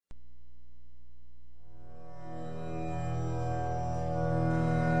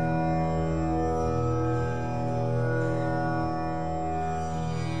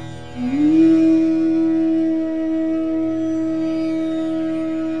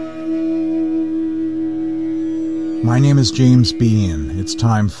My name is James Bean. It's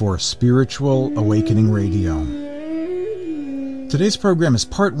time for Spiritual Awakening Radio. Today's program is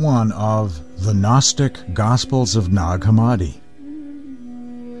part one of the Gnostic Gospels of Nag Hammadi.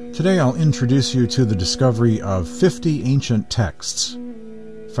 Today I'll introduce you to the discovery of 50 ancient texts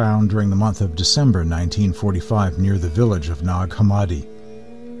found during the month of December 1945 near the village of Nag Hammadi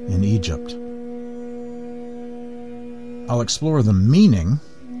in Egypt. I'll explore the meaning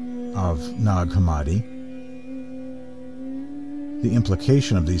of Nag Hammadi, the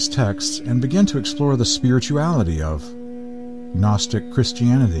implication of these texts, and begin to explore the spirituality of Gnostic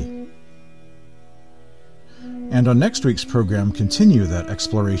Christianity. And on next week's program, continue that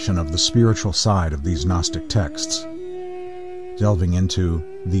exploration of the spiritual side of these Gnostic texts, delving into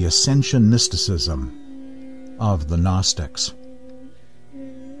the ascension mysticism of the Gnostics.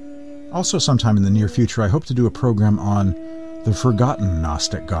 Also, sometime in the near future, I hope to do a program on the forgotten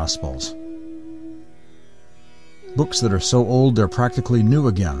Gnostic Gospels. Books that are so old they're practically new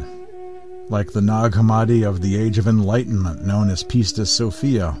again, like the Nag Hammadi of the Age of Enlightenment, known as Pistis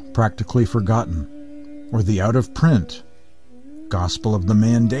Sophia, practically forgotten, or the out-of-print Gospel of the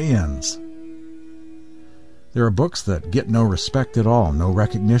Mandaeans. There are books that get no respect at all, no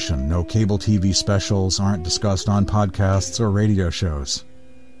recognition, no cable TV specials, aren't discussed on podcasts or radio shows,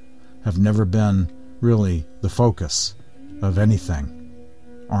 have never been really the focus of anything,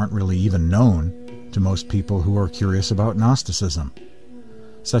 aren't really even known to most people who are curious about Gnosticism,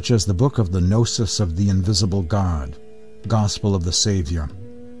 such as the Book of the Gnosis of the Invisible God, Gospel of the Savior,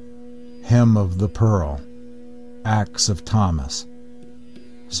 Hem of the Pearl, Acts of Thomas.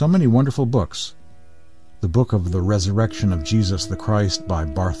 So many wonderful books. The Book of the Resurrection of Jesus the Christ by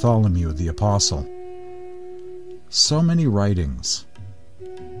Bartholomew the Apostle. So many writings.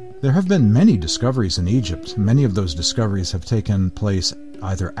 There have been many discoveries in Egypt. Many of those discoveries have taken place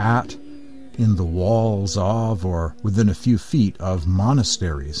either at, in the walls of, or within a few feet of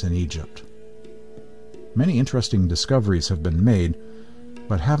monasteries in Egypt. Many interesting discoveries have been made,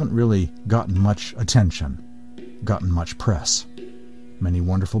 but haven't really gotten much attention, gotten much press. Many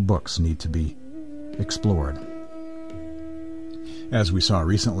wonderful books need to be explored. As we saw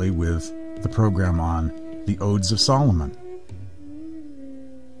recently with the program on the Odes of Solomon.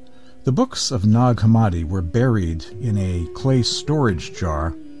 The books of Nag Hammadi were buried in a clay storage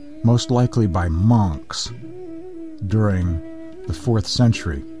jar, most likely by monks, during the 4th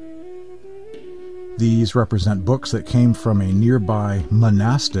century. These represent books that came from a nearby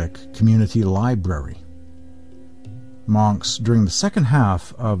monastic community library. Monks, during the second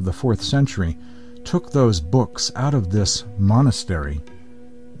half of the 4th century, took those books out of this monastery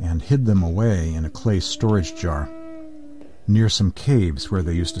and hid them away in a clay storage jar near some caves where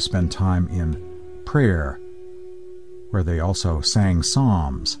they used to spend time in prayer, where they also sang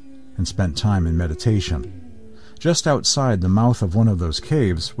psalms and spent time in meditation. Just outside the mouth of one of those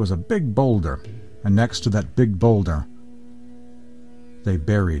caves was a big boulder, and next to that big boulder they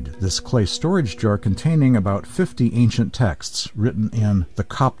buried this clay storage jar containing about 50 ancient texts written in the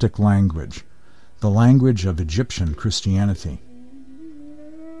Coptic language, the language of Egyptian Christianity.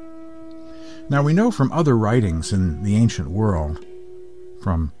 Now we know from other writings in the ancient world,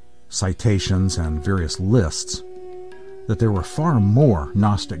 from citations and various lists, that there were far more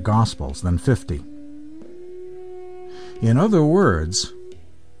Gnostic Gospels than 50. In other words,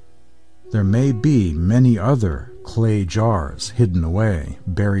 there may be many other clay jars hidden away,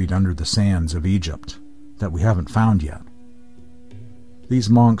 buried under the sands of Egypt, that we haven't found yet. These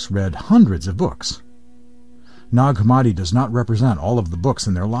monks read hundreds of books. Nag Hammadi does not represent all of the books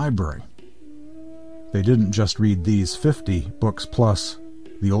in their library. They didn't just read these 50 books plus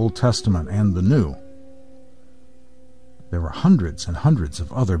the Old Testament and the New. There were hundreds and hundreds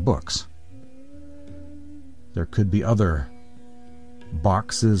of other books. There could be other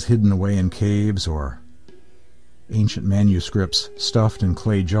boxes hidden away in caves, or ancient manuscripts stuffed in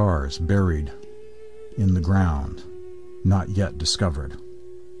clay jars buried in the ground, not yet discovered.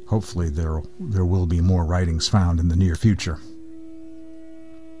 Hopefully there will be more writings found in the near future.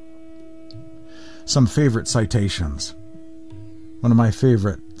 Some favorite citations. One of my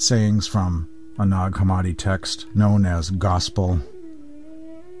favorite sayings from a Nag Hammadi text known as Gospel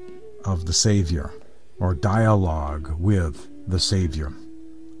of the Savior, or Dialogue with the Savior.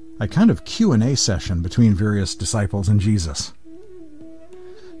 A kind of Q&A session between various disciples and Jesus.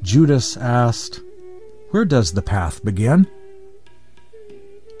 Judas asked, "Where does the path begin?"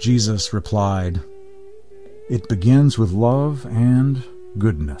 Jesus replied, "It begins with love and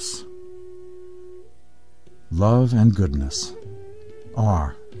goodness." Love and goodness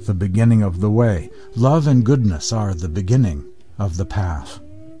are the beginning of the way. Love and goodness are the beginning of the path.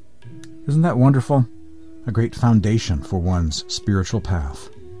 Isn't that wonderful? a great foundation for one's spiritual path.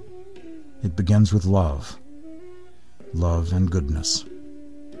 It begins with love and goodness.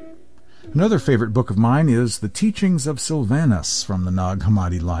 Another favorite book of mine is The Teachings of Sylvanus from the Nag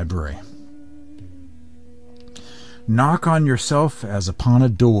Hammadi Library. Knock on yourself as upon a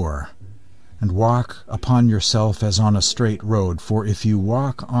door, and walk upon yourself as on a straight road. For if you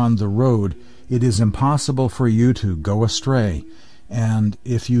walk on the road, it is impossible for you to go astray. And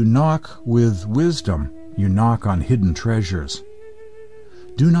if you knock with wisdom, you knock on hidden treasures.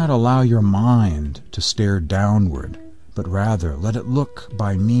 Do not allow your mind to stare downward, but rather let it look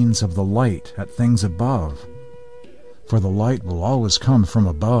by means of the light at things above. For the light will always come from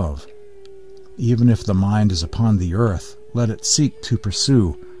above. Even if the mind is upon the earth, let it seek to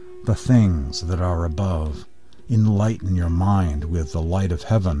pursue the things that are above. Enlighten your mind with the light of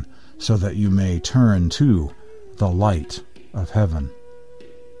heaven, so that you may turn to the light of heaven.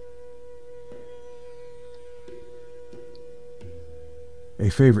 A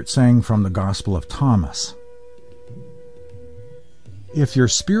favorite saying from the Gospel of Thomas. If your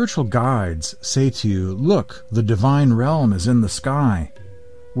spiritual guides say to you, "Look, the divine realm is in the sky,"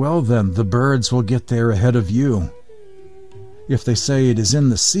 well then, the birds will get there ahead of you. If they say it is in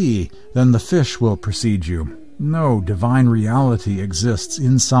the sea, then the fish will precede you. No, divine reality exists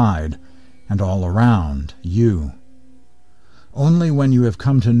inside and all around you. Only when you have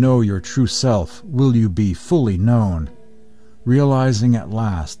come to know your true self will you be fully known, realizing at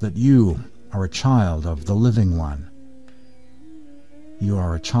last that you are a child of the living one. You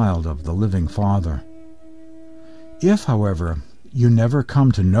are a child of the living Father. If, however, you never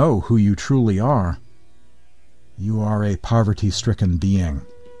come to know who you truly are, you are a poverty-stricken being,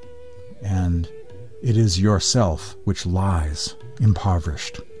 and it is yourself which lies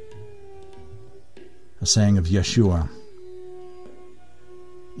impoverished. A saying of Yeshua.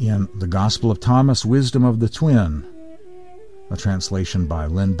 In the Gospel of Thomas, Wisdom of the Twin, a translation by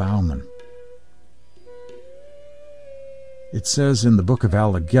Lynn Bauman. It says in the book of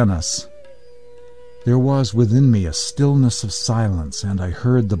Allegenus, "There was within me a stillness of silence, and I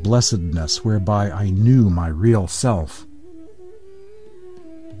heard the blessedness whereby I knew my real self.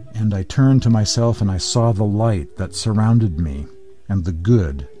 And I turned to myself, and I saw the light that surrounded me, and the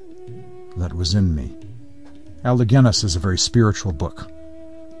good that was in me." Allegenus is a very spiritual book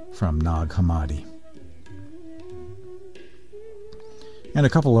from Nag Hammadi. And a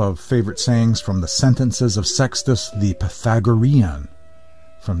couple of favorite sayings from the Sentences of Sextus the Pythagorean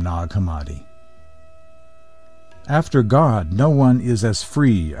from Nag Hammadi. After God, no one is as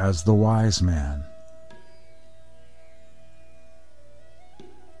free as the wise man.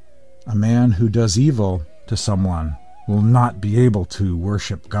 A man who does evil to someone will not be able to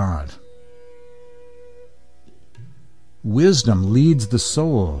worship God. Wisdom leads the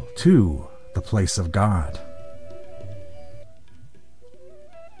soul to the place of God.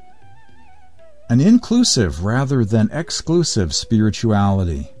 An inclusive rather than exclusive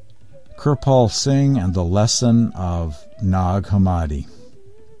spirituality. Kirpal Singh and the Lesson of Nag Hammadi.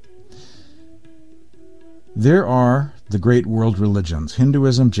 There are the great world religions: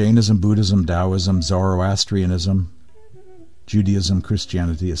 Hinduism, Jainism, Buddhism, Taoism, Zoroastrianism, Judaism,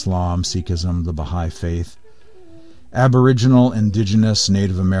 Christianity, Islam, Sikhism, the Baha'i Faith, Aboriginal, Indigenous,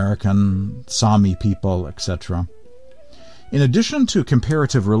 Native American, Sami people, etc. In addition to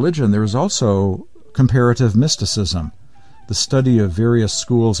comparative religion, there is also comparative mysticism, the study of various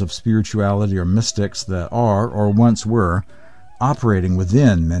schools of spirituality or mystics that are, or once were, operating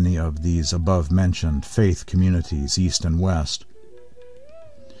within many of these above-mentioned faith communities, East and West.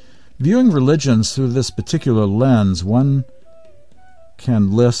 Viewing religions through this particular lens, one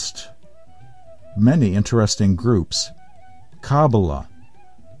can list many interesting groups: Kabbalah,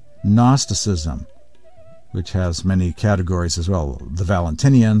 Gnosticism, which has many categories as well: the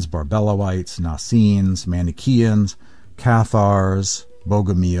Valentinians, Barbeloites, Nassenes, Manichaeans, Cathars,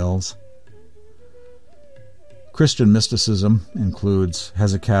 Bogomiles. Christian mysticism includes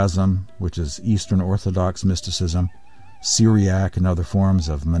Hesychasm, which is Eastern Orthodox mysticism, Syriac and other forms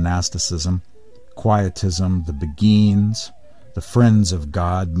of monasticism, Quietism, the Beguines, the Friends of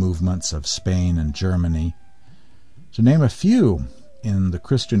God movements of Spain and Germany, to name a few in the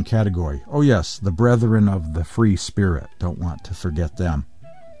Christian category. Oh yes, the Brethren of the Free Spirit, don't want to forget them.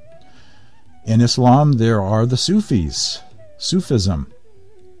 In Islam, there are the Sufis, Sufism,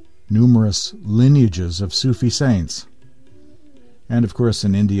 numerous lineages of Sufi saints, and of course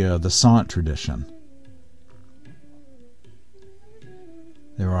in India, the Sant tradition.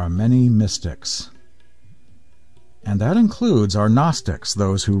 There are many mystics, and that includes our Gnostics,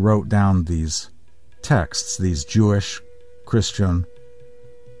 those who wrote down these texts, these Jewish, Christian,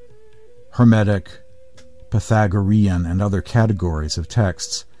 Hermetic, Pythagorean, and other categories of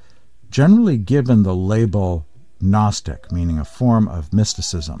texts, generally given the label Gnostic, meaning a form of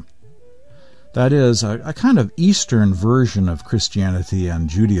mysticism. That is, a kind of Eastern version of Christianity and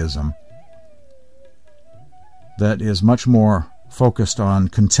Judaism that is much more focused on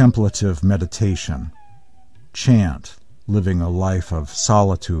contemplative meditation, chant, living a life of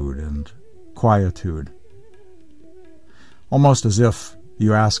solitude and quietude. Almost as if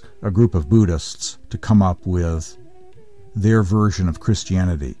you ask a group of Buddhists to come up with their version of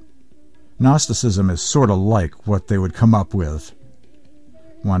Christianity. Gnosticism is sort of like what they would come up with,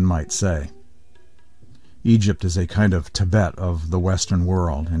 one might say. Egypt is a kind of Tibet of the Western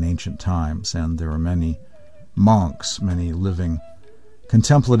world in ancient times, and there are many monks, many living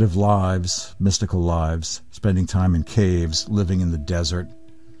contemplative lives, mystical lives, spending time in caves, living in the desert,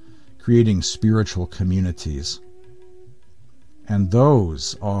 creating spiritual communities. And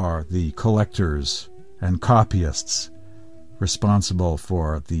those are the collectors and copyists responsible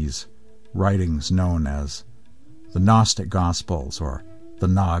for these writings known as the Gnostic Gospels or the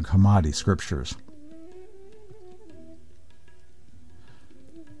Nag Hammadi scriptures.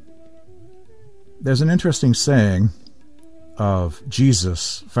 There's an interesting saying of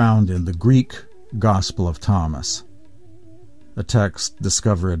Jesus found in the Greek Gospel of Thomas, a text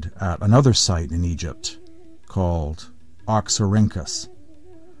discovered at another site in Egypt called Oxyrhynchus.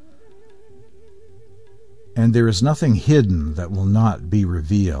 And there is nothing hidden that will not be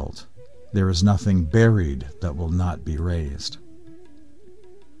revealed. There is nothing buried that will not be raised.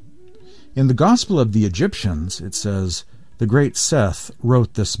 In the Gospel of the Egyptians, it says, "The great Seth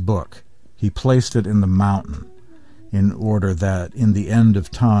wrote this book. He placed it in the mountain, in order that in the end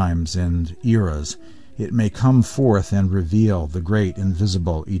of times and eras it may come forth and reveal the great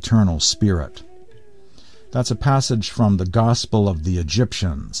invisible eternal Spirit." That's a passage from the Gospel of the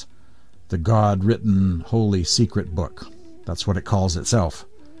Egyptians, the God-written holy secret book. That's what it calls itself,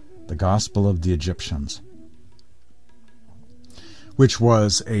 the Gospel of the Egyptians, which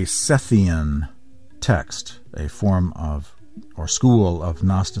was a Sethian text, a form of or school of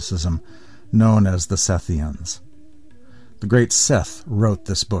Gnosticism known as the Sethians. The great Seth wrote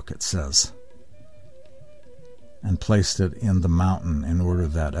this book, it says, and placed it in the mountain in order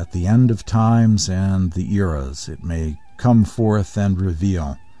that at the end of times and the eras it may come forth and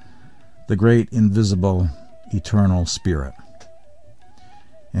reveal the great invisible eternal Spirit.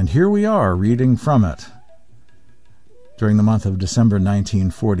 And here we are reading from it. During the month of December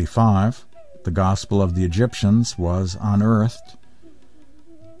 1945, the Gospel of the Egyptians was unearthed,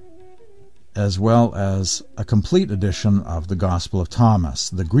 as well as a complete edition of the Gospel of Thomas.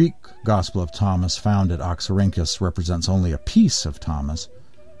 The Greek Gospel of Thomas found at Oxyrhynchus represents only a piece of Thomas,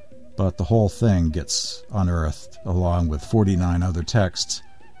 but the whole thing gets unearthed along with 49 other texts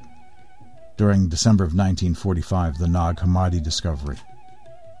during December of 1945, the Nag Hammadi discovery.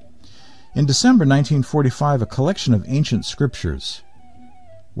 In December 1945, a collection of ancient scriptures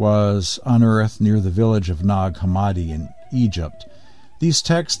was unearthed near the village of Nag Hammadi in Egypt. These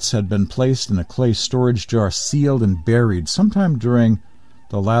texts had been placed in a clay storage jar, sealed and buried sometime during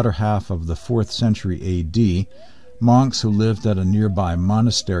the latter half of the 4th century A.D. Monks who lived at a nearby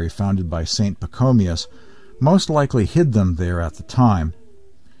monastery founded by St. Pachomius most likely hid them there at the time.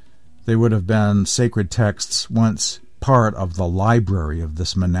 They would have been sacred texts once part of the library of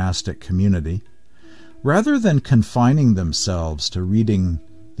this monastic community. Rather than confining themselves to reading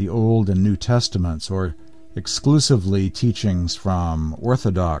the Old and New Testaments or exclusively teachings from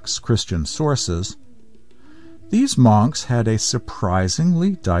Orthodox Christian sources, these monks had a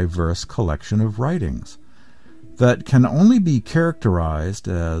surprisingly diverse collection of writings that can only be characterized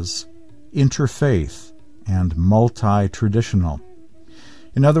as interfaith and multi-traditional.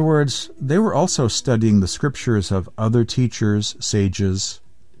 In other words, they were also studying the scriptures of other teachers, sages,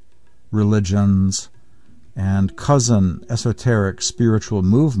 religions, and cousin esoteric spiritual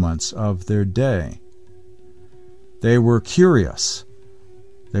movements of their day. They were curious.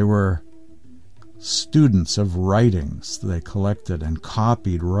 They were students of writings. They collected and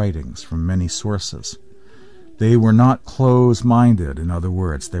copied writings from many sources. They were not close-minded. In other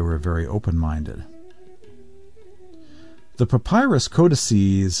words, they were very open-minded. The papyrus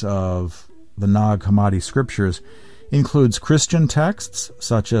codices of the Nag Hammadi scriptures includes Christian texts,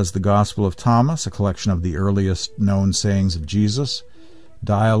 such as the Gospel of Thomas, a collection of the earliest known sayings of Jesus,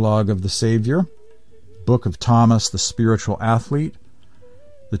 Dialogue of the Savior, Book of Thomas the Spiritual Athlete,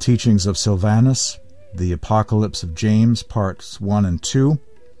 the teachings of Sylvanus, the Apocalypse of James, parts 1 and 2.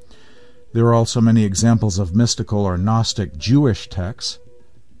 There are also many examples of mystical or Gnostic Jewish texts.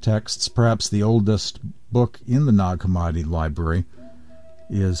 Perhaps the oldest book in the Nag Hammadi library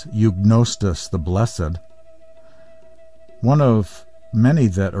is Gnostic the Blessed, one of many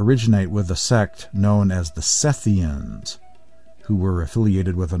that originate with a sect known as the Sethians, who were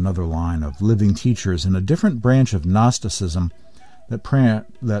affiliated with another line of living teachers in a different branch of Gnosticism that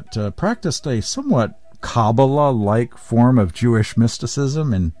practiced a somewhat Kabbalah-like form of Jewish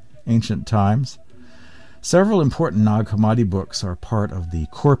mysticism in ancient times. Several important Nag Hammadi books are part of the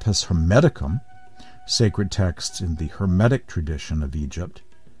Corpus Hermeticum, sacred texts in the Hermetic tradition of Egypt,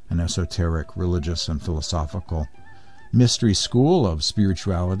 an esoteric, religious, and philosophical mystery school of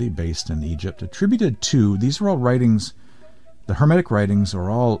spirituality based in Egypt, attributed to, these are all writings, the Hermetic writings are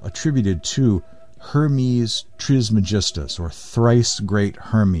all attributed to Hermes Trismegistus, or thrice great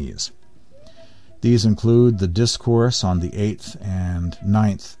Hermes. These include the Discourse on the Eighth and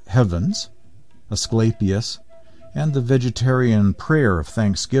Ninth Heavens, Asclepius, and the Vegetarian Prayer of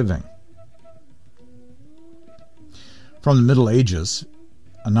Thanksgiving. From the Middle Ages,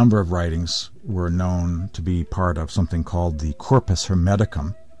 a number of writings were known to be part of something called the Corpus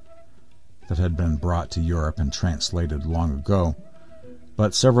Hermeticum that had been brought to Europe and translated long ago.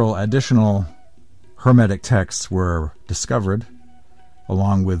 But several additional Hermetic texts were discovered,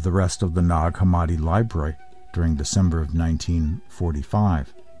 along with the rest of the Nag Hammadi library, during December of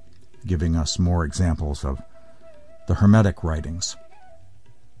 1945, giving us more examples of the Hermetic writings.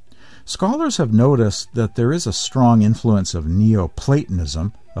 Scholars have noticed that there is a strong influence of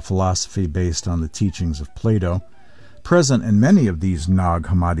Neoplatonism, a philosophy based on the teachings of Plato, present in many of these Nag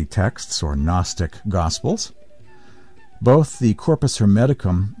Hammadi texts, or Gnostic Gospels. Both the Corpus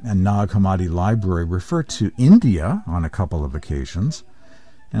Hermeticum and Nag Hammadi library refer to India on a couple of occasions,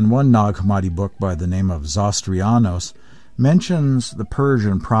 and one Nag Hammadi book by the name of Zostrianos mentions the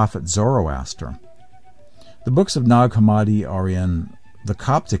Persian prophet Zoroaster. The books of Nag Hammadi are in the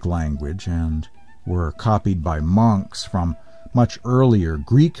Coptic language and were copied by monks from much earlier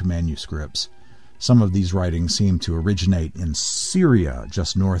Greek manuscripts. Some of these writings seem to originate in Syria,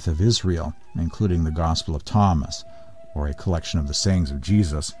 just north of Israel, including the Gospel of Thomas, or a collection of the sayings of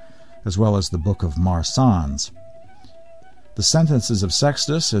Jesus, as well as the Book of Marsans. The Sentences of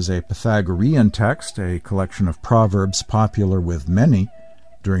Sextus is a Pythagorean text, a collection of proverbs popular with many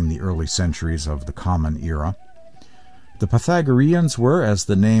during the early centuries of the Common Era. The Pythagoreans were, as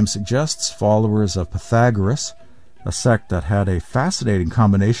the name suggests, followers of Pythagoras, a sect that had a fascinating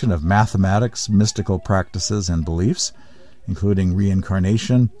combination of mathematics, mystical practices, and beliefs, including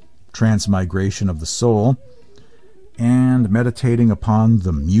reincarnation, transmigration of the soul, and meditating upon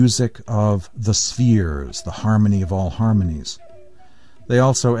the music of the spheres, the harmony of all harmonies. They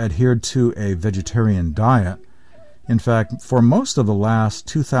also adhered to a vegetarian diet. In fact, for most of the last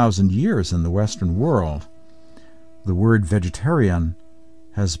 2,000 years in the Western world, the word vegetarian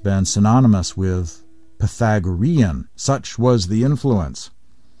has been synonymous with Pythagorean. Such was the influence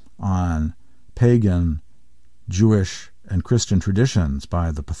on pagan, Jewish, and Christian traditions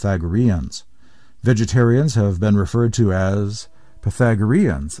by the Pythagoreans. Vegetarians have been referred to as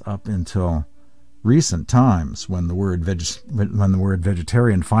Pythagoreans up until recent times, when the word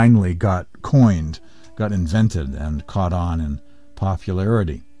vegetarian finally got coined, got invented, and caught on in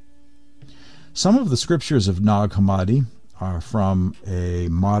popularity. Some of the scriptures of Nag Hammadi are from a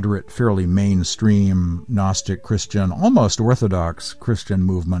moderate, fairly mainstream Gnostic Christian, almost Orthodox Christian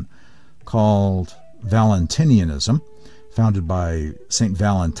movement called Valentinianism, founded by St.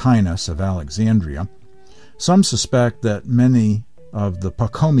 Valentinus of Alexandria. Some suspect that many of the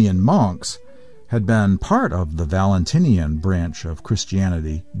Pachomian monks had been part of the Valentinian branch of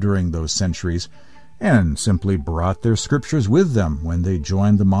Christianity during those centuries, and simply brought their scriptures with them when they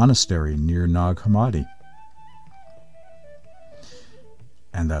joined the monastery near Nag Hammadi.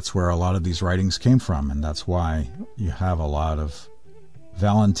 And that's where a lot of these writings came from, and that's why you have a lot of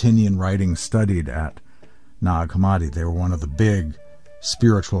Valentinian writings studied at Nag Hammadi. They were one of the big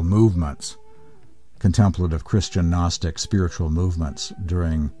spiritual movements, contemplative Christian Gnostic spiritual movements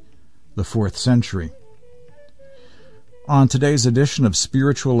during the 4th century. On today's edition of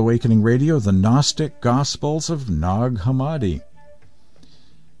Spiritual Awakening Radio, the Gnostic Gospels of Nag Hammadi.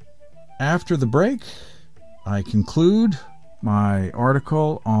 After the break, I conclude my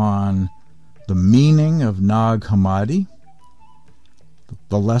article on the meaning of Nag Hammadi,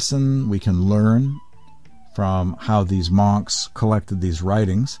 the lesson we can learn from how these monks collected these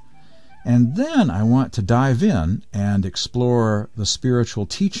writings, and then I want to dive in and explore the spiritual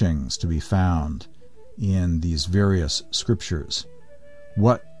teachings to be found in these various scriptures.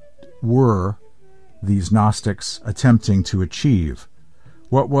 What were these Gnostics attempting to achieve?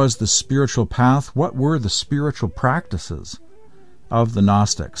 What was the spiritual path? What were the spiritual practices of the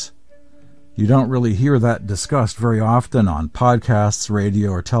Gnostics? You don't really hear that discussed very often on podcasts,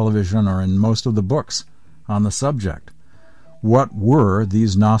 radio, or television, or in most of the books on the subject. what were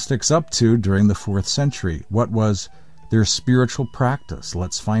these Gnostics up to during the 4th century? What was their spiritual practice?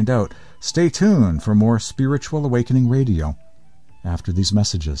 Let's find out. Stay tuned for more Spiritual Awakening Radio after these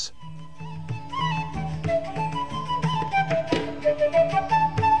messages.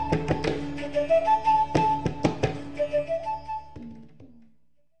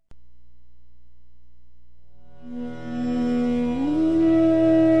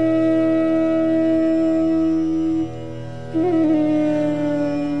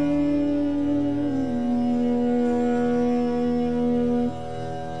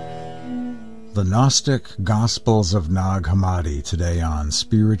 The Gnostic Gospels of Nag Hammadi today on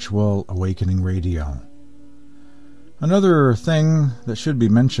Spiritual Awakening Radio. Another thing that should be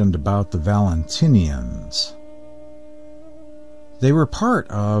mentioned about the Valentinians. They were part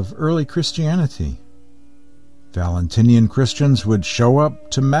of early Christianity. Valentinian Christians would show up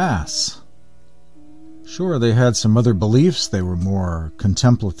to Mass. Sure, they had some other beliefs. They were more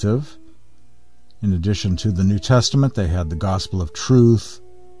contemplative. In addition to the New Testament, they had the Gospel of Truth,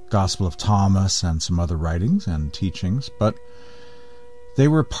 Gospel of Thomas, and some other writings and teachings, but they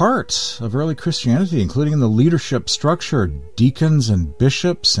were part of early Christianity, including the leadership structure, deacons and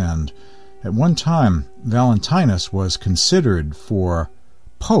bishops, and at one time, Valentinus was considered for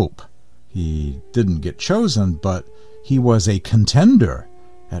pope. He didn't get chosen, but he was a contender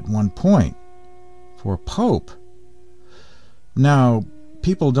at one point for pope. Now,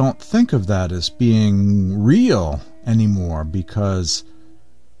 people don't think of that as being real anymore because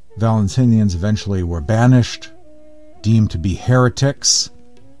Valentinians eventually were banished, deemed to be heretics,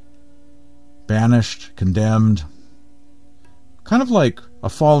 banished, condemned. Kind of like a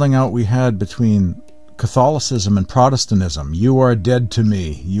falling out we had between Catholicism and Protestantism. You are dead to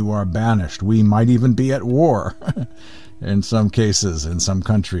me. You are banished. We might even be at war in some cases, in some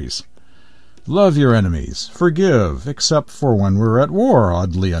countries. Love your enemies. Forgive, except for when we're at war,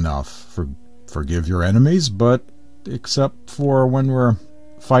 oddly enough. Forgive your enemies, but except for when we're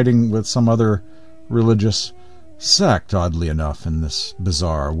fighting with some other religious sect, oddly enough, in this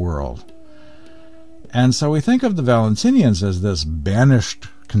bizarre world. And so we think of the Valentinians as this banished,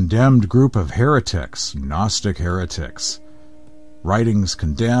 condemned group of heretics, Gnostic heretics. Writings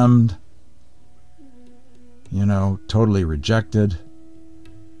condemned, totally rejected.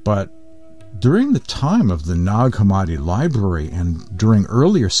 But during the time of the Nag Hammadi library and during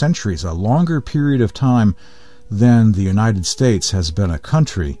earlier centuries, a longer period of time than the United States has been a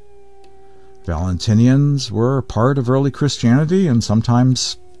country, Valentinians were part of early Christianity and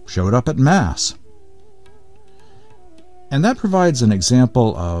sometimes showed up at Mass. And that provides an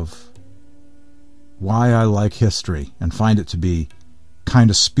example of why I like history and find it to be kind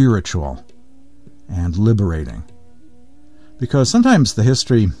of spiritual and liberating. Because sometimes the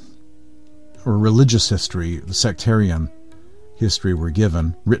history, or religious history, the sectarian history we're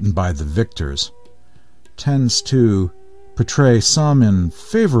given, written by the victors, tends to portray some in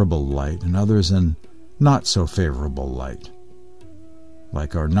favorable light and others in not so favorable light,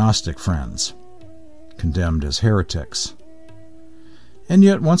 like our Gnostic friends, condemned as heretics. And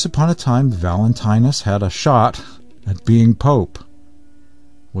yet, once upon a time, Valentinus had a shot at being pope,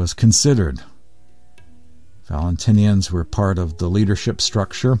 was considered. Valentinians were part of the leadership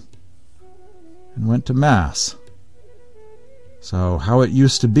structure and went to Mass. So how it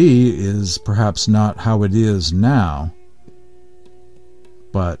used to be is perhaps not how it is now,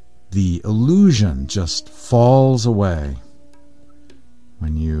 but the illusion just falls away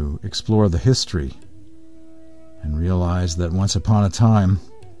when you explore the history and realize that once upon a time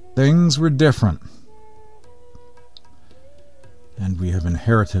things were different, and we have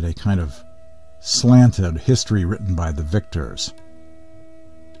inherited a kind of slanted history written by the victors,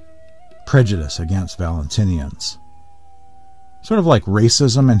 prejudice against Valentinians. Sort of like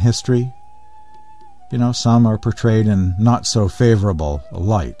racism in history. Some are portrayed in not so favorable a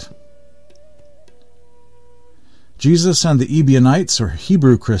light. Jesus and the Ebionites, or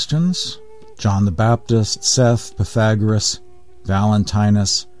Hebrew Christians, John the Baptist, Seth, Pythagoras,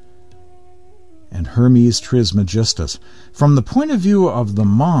 Valentinus, and Hermes Trismegistus. From the point of view of the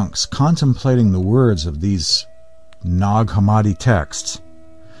monks contemplating the words of these Nag Hammadi texts,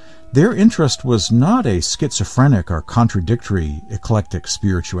 their interest was not a schizophrenic or contradictory eclectic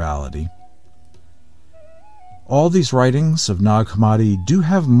spirituality. All these writings of Nag Hammadi do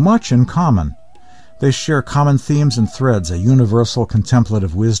have much in common. They share common themes and threads, a universal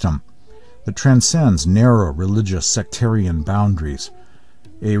contemplative wisdom that transcends narrow religious sectarian boundaries,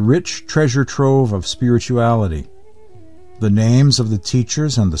 a rich treasure trove of spirituality. The names of the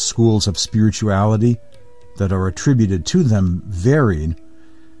teachers and the schools of spirituality that are attributed to them varied,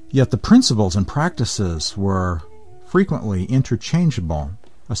 yet the principles and practices were frequently interchangeable,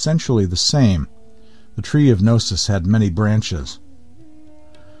 essentially the same. The tree of Gnosis had many branches.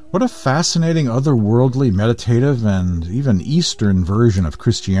 What a fascinating otherworldly, meditative, and even Eastern version of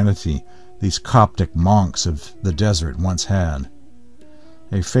Christianity these Coptic monks of the desert once had.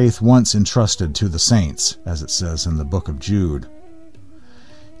 A faith once entrusted to the saints, as it says in the book of Jude.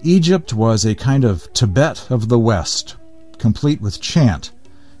 Egypt was a kind of Tibet of the West, complete with chant.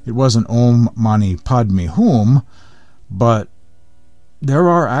 It wasn't Om Mani Padme Hum, but there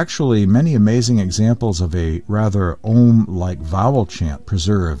are actually many amazing examples of a rather Om-like vowel chant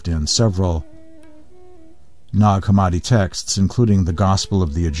preserved in several Nag Hammadi texts, including the Gospel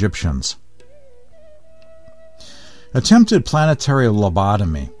of the Egyptians. Attempted planetary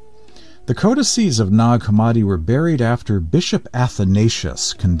lobotomy. The codices of Nag Hammadi were buried after Bishop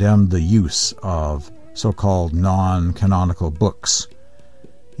Athanasius condemned the use of so-called non-canonical books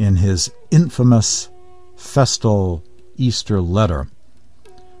in his infamous festal Easter letter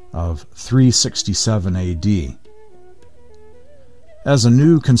of 367 AD. As a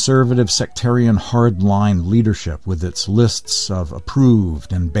new conservative sectarian hardline leadership with its lists of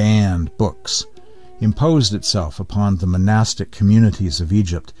approved and banned books imposed itself upon the monastic communities of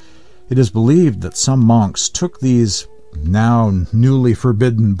Egypt, it is believed that some monks took these now newly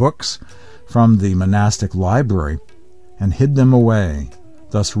forbidden books from the monastic library and hid them away,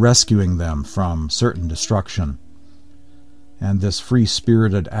 thus rescuing them from certain destruction, and this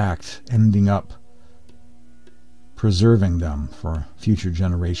free-spirited act ending up preserving them for future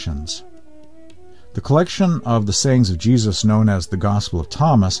generations. The collection of the sayings of Jesus, known as the Gospel of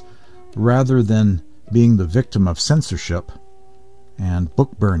Thomas, rather than being the victim of censorship and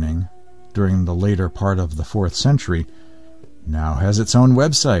book burning during the later part of the 4th century, now has its own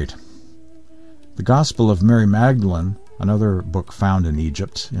website. The Gospel of Mary Magdalene, another book found in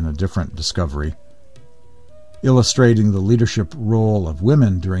Egypt in a different discovery, illustrating the leadership role of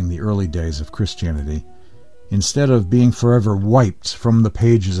women during the early days of Christianity, instead of being forever wiped from the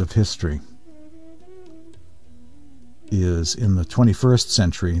pages of history, is in the 21st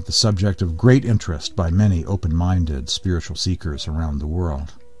century the subject of great interest by many open-minded spiritual seekers around the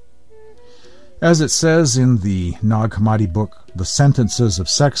world. As it says in the Nag Hammadi book, The Sentences of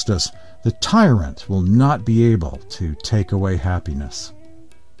Sextus, the tyrant will not be able to take away happiness.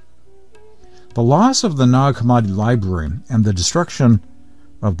 The loss of the Nag Hammadi library and the destruction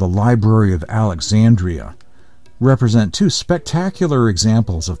of the Library of Alexandria represent two spectacular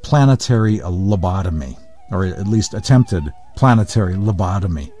examples of planetary lobotomy, or at least attempted planetary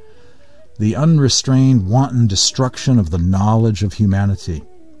lobotomy, the unrestrained, wanton destruction of the knowledge of humanity.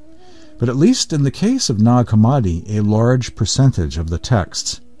 But at least in the case of Nag Hammadi, a large percentage of the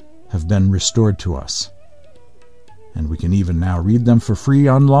texts have been restored to us, and we can even now read them for free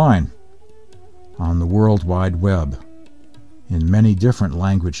online on the World Wide Web in many different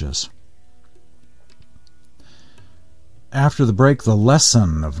languages. After the break, the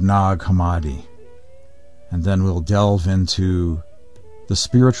lesson of Nag Hammadi, and then we'll delve into the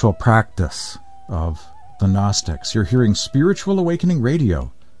spiritual practice of the Gnostics. You're hearing Spiritual Awakening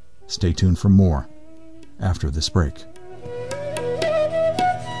Radio. Stay tuned for more after this break.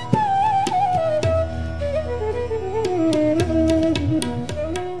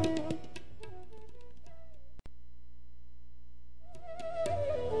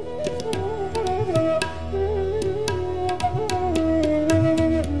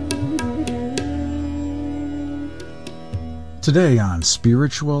 Today on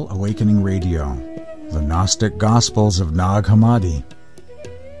Spiritual Awakening Radio, the Gnostic Gospels of Nag Hammadi.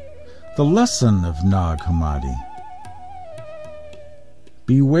 The lesson of Nag Hammadi.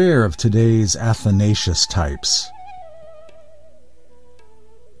 Beware of today's Athanasius types.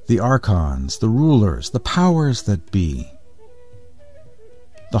 The archons, the rulers, the powers that be.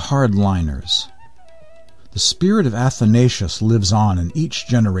 The hardliners. The spirit of Athanasius lives on in each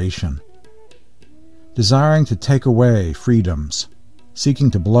generation, desiring to take away freedoms, seeking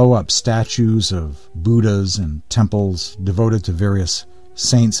to blow up statues of Buddhas and temples devoted to various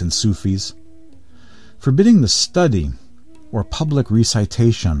saints and Sufis, forbidding the study or public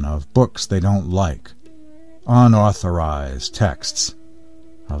recitation of books they don't like, unauthorized texts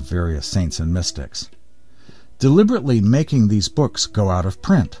of various saints and mystics, deliberately making these books go out of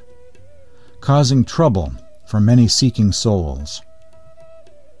print, causing trouble for many seeking souls,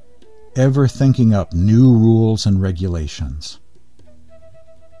 ever thinking up new rules and regulations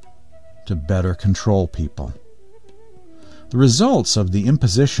to better control people. The results of the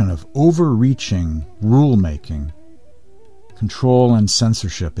imposition of overreaching rule-making, control and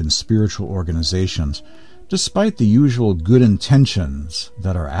censorship in spiritual organizations, despite the usual good intentions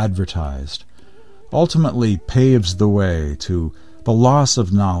that are advertised, ultimately paves the way to the loss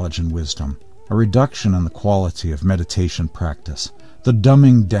of knowledge and wisdom, a reduction in the quality of meditation practice, the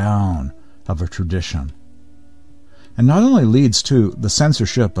dumbing down of a tradition. And not only leads to the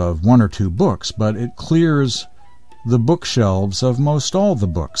censorship of one or two books, but it clears the bookshelves of most all the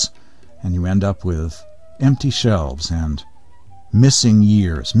books, and you end up with empty shelves and missing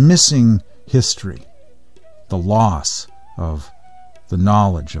years, missing history, the loss of the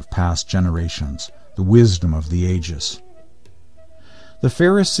knowledge of past generations, the wisdom of the ages. The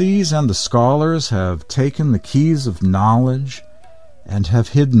Pharisees and the scholars have taken the keys of knowledge and have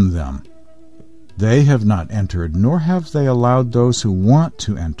hidden them. They have not entered, nor have they allowed those who want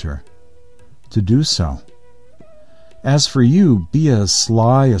to enter to do so. As for you, be as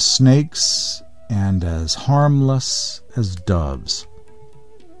sly as snakes and as harmless as doves.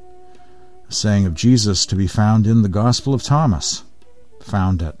 A saying of Jesus to be found in the Gospel of Thomas,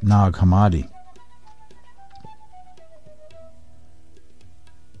 found at Nag Hammadi.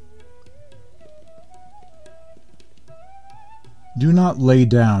 Do not lay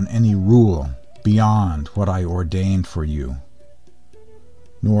down any rule beyond what I ordained for you,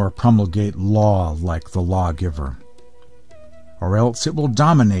 nor promulgate law like the lawgiver, or else it will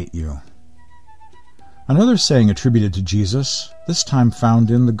dominate you. Another saying attributed to Jesus, this time found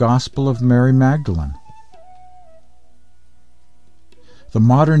in the Gospel of Mary Magdalene. The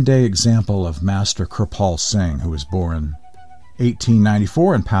modern-day example of Master Kirpal Singh, who was born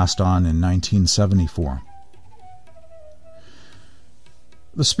 1894 and passed on in 1974.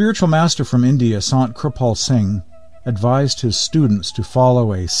 The spiritual master from India, Sant Kirpal Singh, advised his students to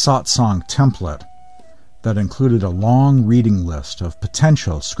follow a satsang template that included a long reading list of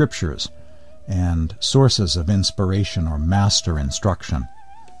potential scriptures and sources of inspiration or master instruction,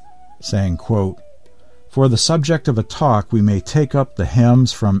 saying, quote, "For the subject of a talk we may take up the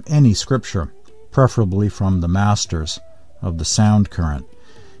hymns from any scripture, preferably from the masters of the sound current.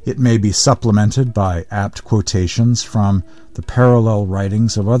 It may be supplemented by apt quotations from the parallel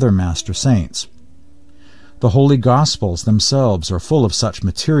writings of other master saints. The Holy Gospels themselves are full of such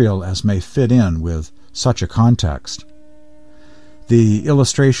material as may fit in with such a context. The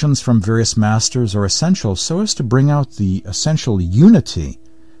illustrations from various masters are essential so as to bring out the essential unity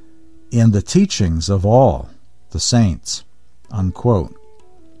in the teachings of all the saints." Unquote.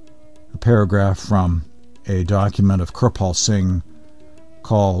 A paragraph from a document of Kirpal Singh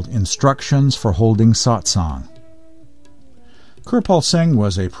called Instructions for Holding Satsang. Kirpal Singh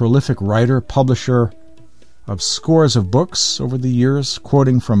was a prolific writer, publisher of scores of books over the years,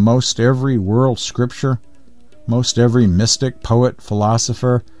 quoting from most every world scripture, most every mystic, poet,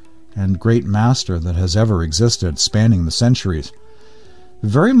 philosopher, and great master that has ever existed, spanning the centuries,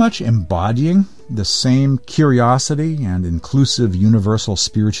 very much embodying the same curiosity and inclusive universal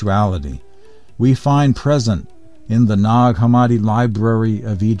spirituality we find present in the Nag Hammadi Library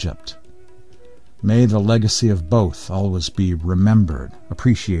of Egypt. May the legacy of both always be remembered,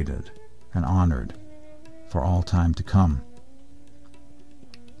 appreciated, and honored for all time to come.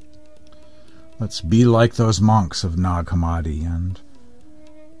 Let's be like those monks of Nag Hammadi and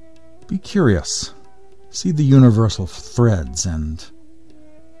be curious. See the universal threads and,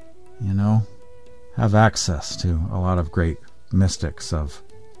 have access to a lot of great mystics of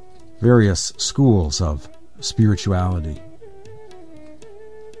various schools of spirituality.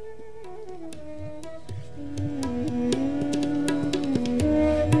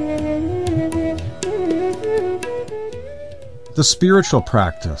 The spiritual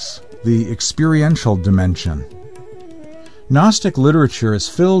practice, the experiential dimension. Gnostic literature is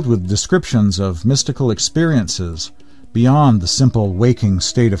filled with descriptions of mystical experiences beyond the simple waking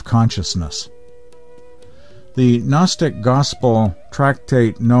state of consciousness. The Gnostic Gospel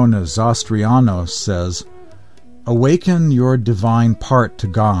tractate known as Zostrianos says, "Awaken your divine part to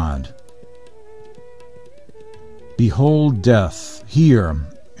God. Behold death, hear,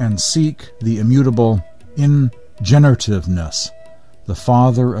 and seek the immutable ingenerativeness, the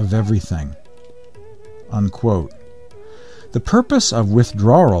Father of everything." Unquote. The purpose of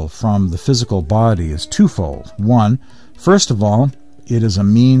withdrawal from the physical body is twofold. One, first of all, it is a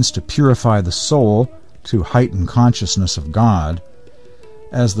means to purify the soul to heighten consciousness of God.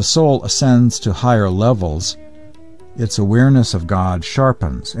 As the soul ascends to higher levels, its awareness of God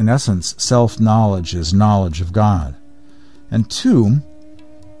sharpens. In essence, self-knowledge is knowledge of God. And two,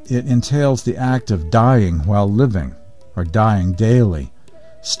 it entails the act of dying while living, or dying daily.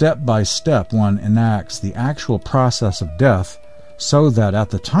 Step by step, one enacts the actual process of death so that at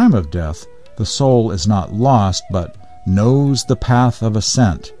the time of death, the soul is not lost, but knows the path of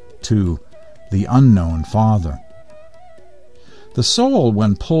ascent to the unknown Father. The soul,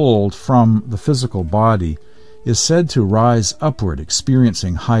 when pulled from the physical body, is said to rise upward,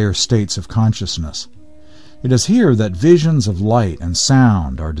 experiencing higher states of consciousness. It is here that visions of light and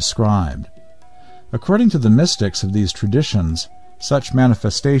sound are described. According to the mystics of these traditions, such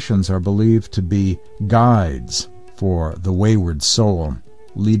manifestations are believed to be guides for the wayward soul,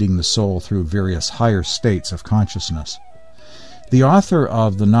 leading the soul through various higher states of consciousness. The author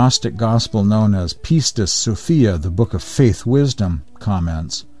of the Gnostic gospel known as Pistis Sophia, the Book of Faith Wisdom,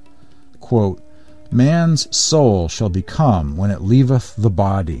 comments, quote, "Man's soul shall become, when it leaveth the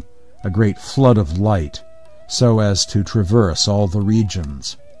body, a great flood of light, so as to traverse all the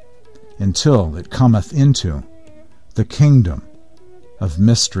regions, until it cometh into the kingdom of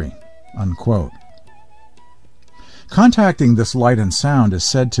mystery." Unquote. Contacting this light and sound is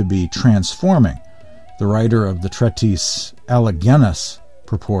said to be transforming. The writer of the treatise Allegenis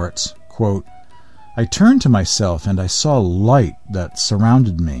purports, quote, "I turned to myself, and I saw light that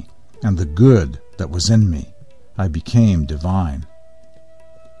surrounded me, and the good that was in me. I became divine."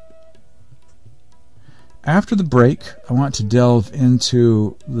 After the break, I want to delve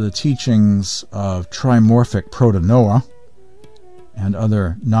into the teachings of trimorphic proto-Noah and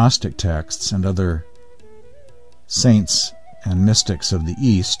other Gnostic texts and other saints and mystics of the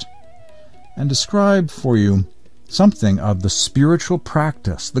East, and describe for you something of the spiritual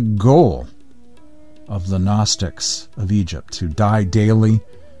practice, the goal of the Gnostics of Egypt, to die daily,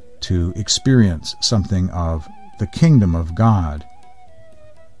 to experience something of the kingdom of God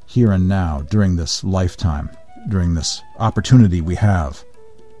here and now, during this lifetime, during this opportunity we have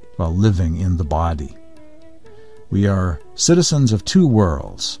while living in the body. We are citizens of two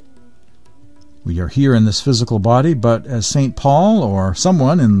worlds. We are here in this physical body, but as St. Paul, or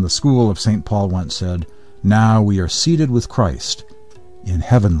someone in the school of St. Paul once said, now we are seated with Christ in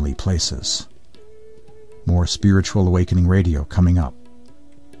heavenly places. More Spiritual Awakening Radio coming up.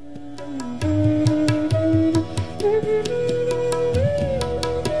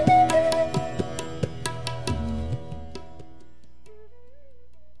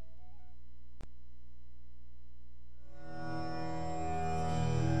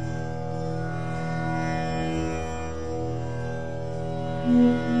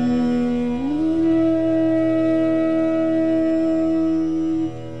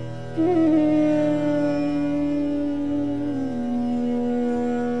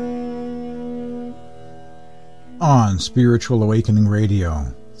 On Spiritual Awakening Radio,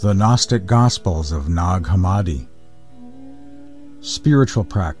 the Gnostic Gospels of Nag Hammadi. Spiritual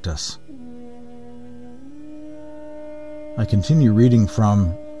practice. I continue reading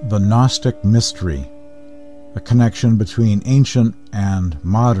from the Gnostic Mystery, a connection between ancient and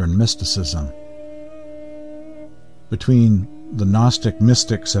modern mysticism, between the Gnostic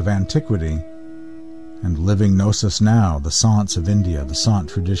mystics of antiquity and living Gnosis now, the Saints of India, the Sant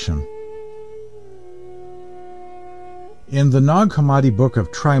tradition. In the Nag Hammadi book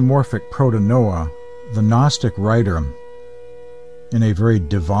of Trimorphic Proto-Noah, the Gnostic writer, in a very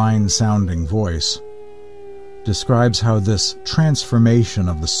divine-sounding voice, describes how this transformation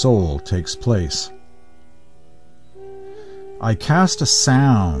of the soul takes place. I cast a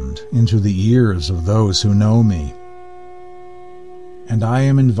sound into the ears of those who know me, and I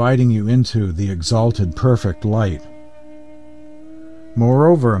am inviting you into the exalted perfect light.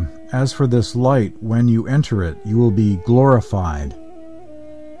 Moreover, as for this light, when you enter it, you will be glorified.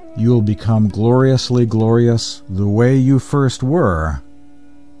 You will become gloriously glorious the way you first were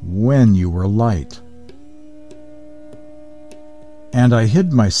when you were light. And I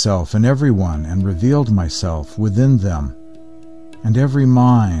hid myself in everyone and revealed myself within them, and every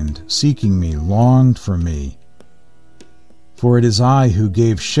mind seeking me longed for me. For it is I who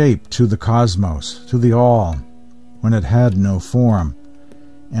gave shape to the cosmos, to the all, when it had no form,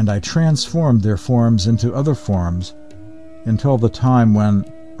 and I transformed their forms into other forms until the time when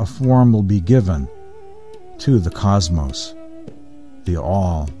a form will be given to the cosmos, the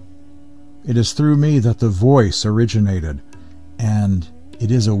all. It is through me that the voice originated, and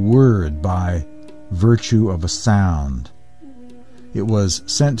it is a word by virtue of a sound. It was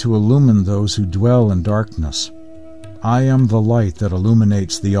sent to illumine those who dwell in darkness. I am the light that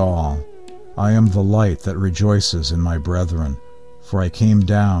illuminates the all. I am the light that rejoices in my brethren, for I came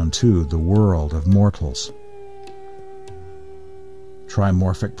down to the world of mortals.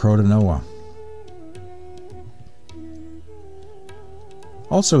 Trimorphic Proto-Noah.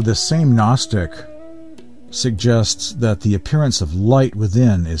 Also, this same Gnostic suggests that the appearance of light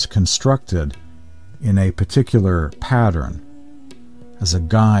within is constructed in a particular pattern as a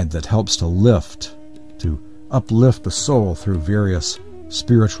guide that helps to uplift the soul through various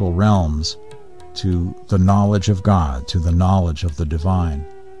spiritual realms to the knowledge of God, to the knowledge of the divine,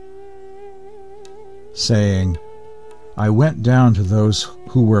 saying, I went down to those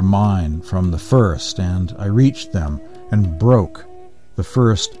who were mine from the first, and I reached them and broke the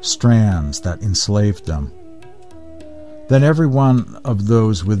first strands that enslaved them. Then every one of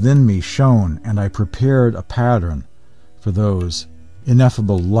those within me shone, and I prepared a pattern for those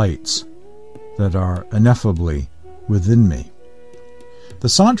ineffable lights that are ineffably within me. The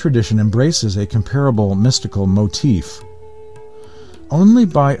Sant tradition embraces a comparable mystical motif. Only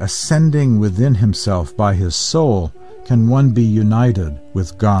by ascending within himself by his soul can one be united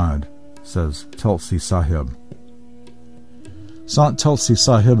with God, says Tulsi Sahib. Sant Tulsi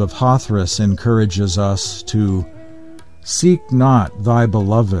Sahib of Hathras encourages us to seek not thy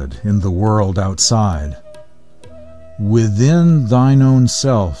beloved in the world outside. Within thine own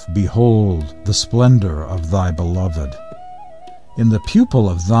self behold the splendor of thy beloved. In the pupil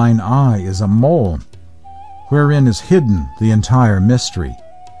of thine eye is a mole, wherein is hidden the entire mystery.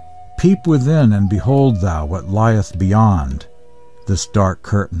 Peep within, and behold thou what lieth beyond this dark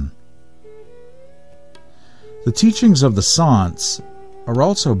curtain. The teachings of the Sants are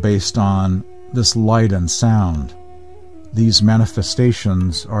also based on this light and sound. These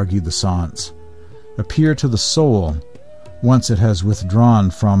manifestations, argue the Sants, appear to the soul once it has withdrawn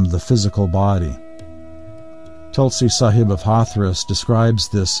from the physical body. Tulsi Sahib of Hathras describes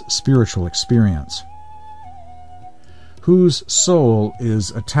this spiritual experience. Whose soul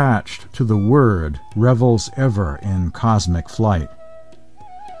is attached to the Word revels ever in cosmic flight.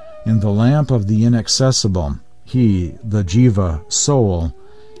 In the lamp of the inaccessible, he, the Jiva soul,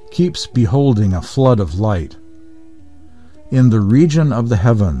 keeps beholding a flood of light. In the region of the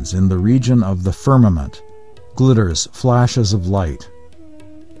heavens, in the region of the firmament, glitters flashes of light,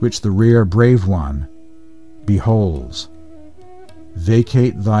 which the rare brave one beholds.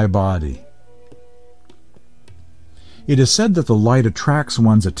 Vacate thy body. It is said that the light attracts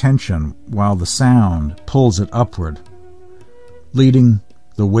one's attention while the sound pulls it upward, leading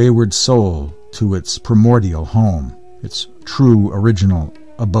the wayward soul to its primordial home, its true original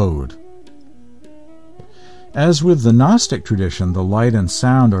abode. As with the Gnostic tradition, the light and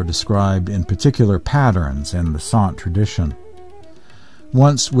sound are described in particular patterns in the Sant tradition.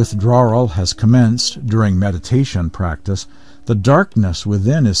 Once withdrawal has commenced during meditation practice, the darkness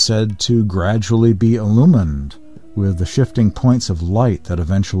within is said to gradually be illumined with the shifting points of light that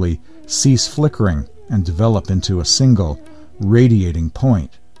eventually cease flickering and develop into a single, radiating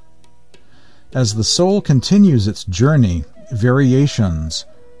point. As the soul continues its journey, variations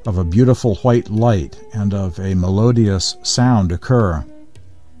of a beautiful white light and of a melodious sound occur.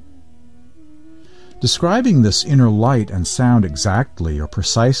 Describing this inner light and sound exactly or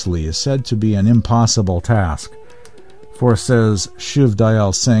precisely is said to be an impossible task, for, says Shiv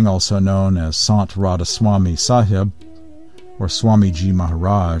Dayal Singh, also known as Sant Radhaswami Sahib, or Swamiji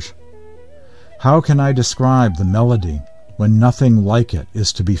Maharaj, how can I describe the melody when nothing like it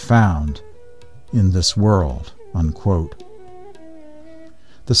is to be found in this world? Unquote.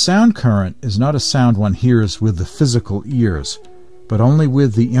 The sound current is not a sound one hears with the physical ears, but only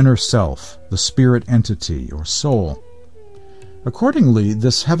with the inner self, the spirit entity or soul. Accordingly,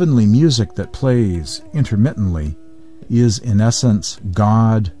 this heavenly music that plays intermittently is in essence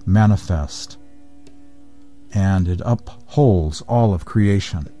God manifest, and it upholds all of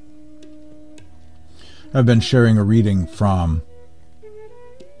creation. I've been sharing a reading from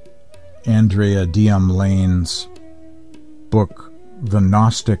Andrea Diem Lane's book, The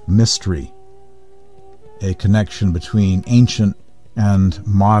Gnostic Mystery, a connection between ancient and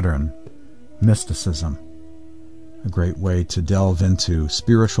modern mysticism. A great way to delve into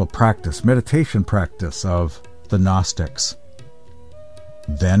spiritual practice, meditation practice of the Gnostics,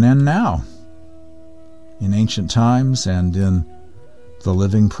 then and now, in ancient times and in the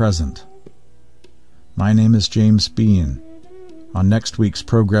living present. My name is James Bean. On next week's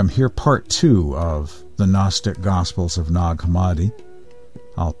program, hear part 2 of the Gnostic Gospels of Nag Hammadi.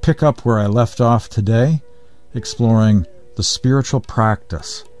 I'll pick up where I left off today, exploring the spiritual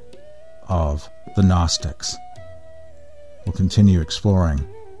practice of the Gnostics. We'll continue exploring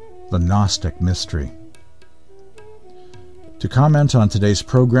the Gnostic mystery. To comment on today's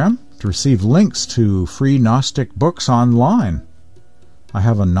program, to receive links to free Gnostic books online, I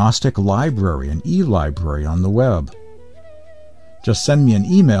have a Gnostic library, an e-library on the web. Just send me an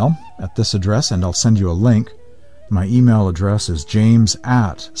email at this address and I'll send you a link. My email address is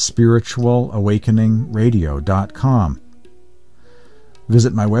james@spiritualawakeningradio.com.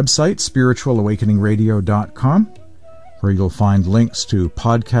 Visit my website, spiritualawakeningradio.com, where you'll find links to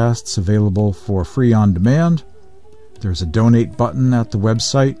podcasts available for free on demand. There's a donate button at the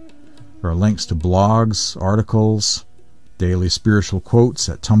website, There are links to blogs, articles, daily spiritual quotes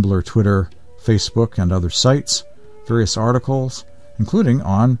at Tumblr, Twitter, Facebook, and other sites, various articles, including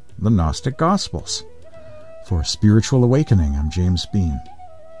on the Gnostic Gospels. For Spiritual Awakening, I'm James Bean.